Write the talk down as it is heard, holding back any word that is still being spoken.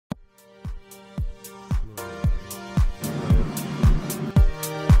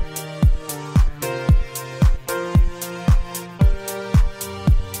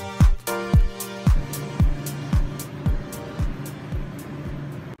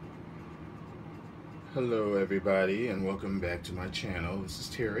Hello everybody and welcome back to my channel. This is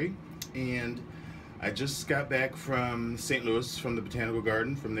Terry and I just got back from St. Louis from the Botanical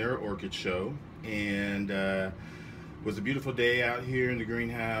Garden from their orchid show, and it was a beautiful day out here in the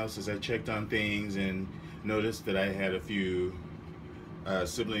greenhouse as I checked on things and noticed that I had a few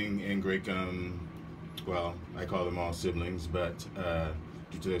sibling Angrecum, well, I call them all siblings, but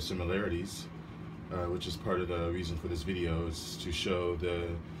due to their similarities, which is part of the reason for this video, is to show the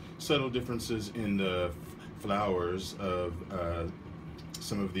subtle differences in the flowers of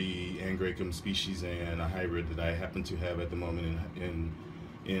some of the Angrecum species and a hybrid that I happen to have at the moment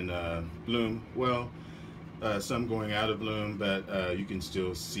in bloom. Well, some going out of bloom, but you can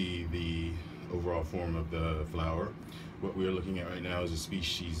still see the overall form of the flower. What we're looking at right now is a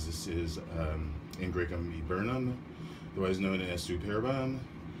species. This is Angrecum eburnum, otherwise known as superbum.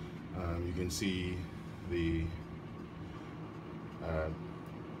 You can see the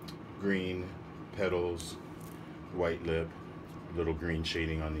green petals, white lip, little green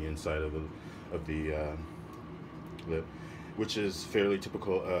shading on the inside of the lip, which is fairly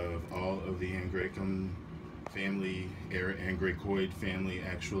typical of all of the Angrecum family, Angrecoid family,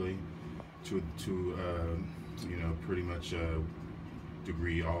 actually, to you know, pretty much a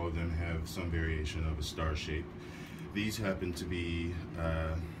degree. All of them have some variation of a star shape. These happen to be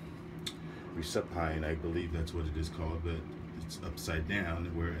recepine, I believe that's what it is called, but it's upside down,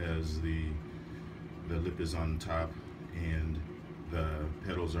 whereas the lip is on top and the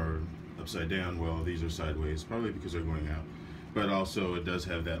petals are upside down. Well, these are sideways, probably because they're going out, but also it does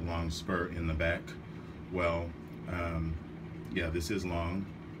have that long spur in the back. Well, yeah, this is long,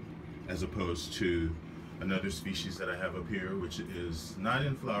 as opposed to another species that I have up here, which is not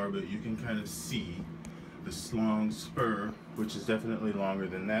in flower, but you can kind of see this long spur, which is definitely longer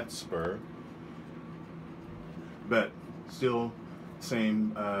than that spur, but still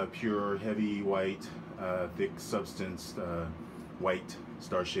same pure, heavy, white, thick substance, white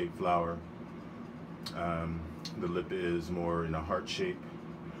star-shaped flower. The lip is more in a heart shape.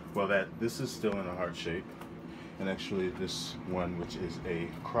 Well, this is still in a heart shape, and actually this one, which is a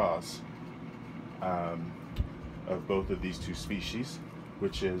cross of both of these two species,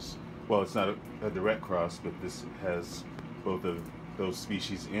 which is, well, it's not a direct cross, but this has both of those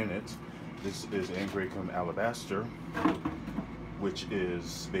species in it. This is Angrecum Alabaster, which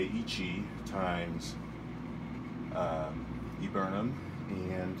is Veichtii times eburnum,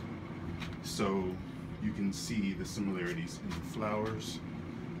 and so you can see the similarities in the flowers.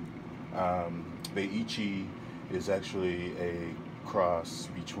 Veichtii is actually a cross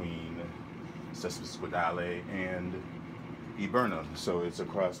between sesquipedale and eburnum, so it's a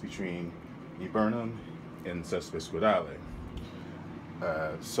cross between eburnum and sesquipedale.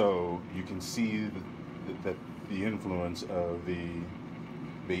 So you can see that the influence of the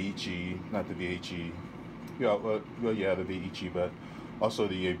Veichtii, not the Veichtii, yeah, well, yeah, the Veichtii, but also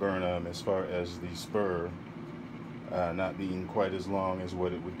the eburnum, as far as the spur not being quite as long as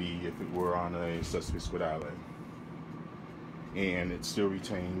what it would be if it were on a sesquipedale, and it still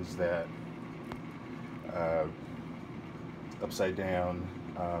retains that upside down.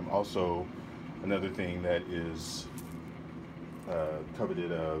 Also, another thing that is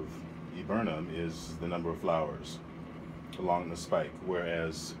coveted of eburnum is the number of flowers along the spike,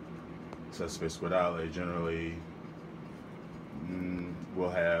 whereas sesquipedale generally will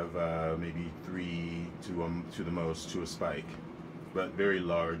have maybe 3 to the most to a spike, but very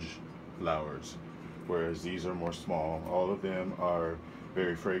large flowers, whereas these are more small. All of them are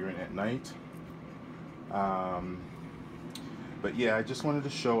very fragrant at night. But yeah, I just wanted to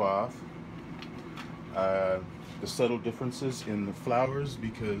show off the subtle differences in the flowers,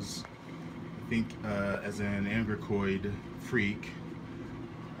 because I think as an Angrecoid freak,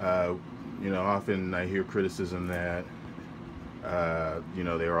 you know, often I hear criticism that you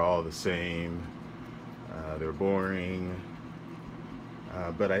know, they're all the same, they're boring,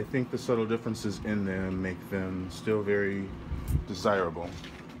 but I think the subtle differences in them make them still very desirable.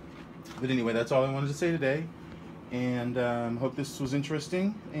 But anyway, that's all I wanted to say today, and hope this was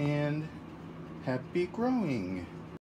interesting, and happy growing.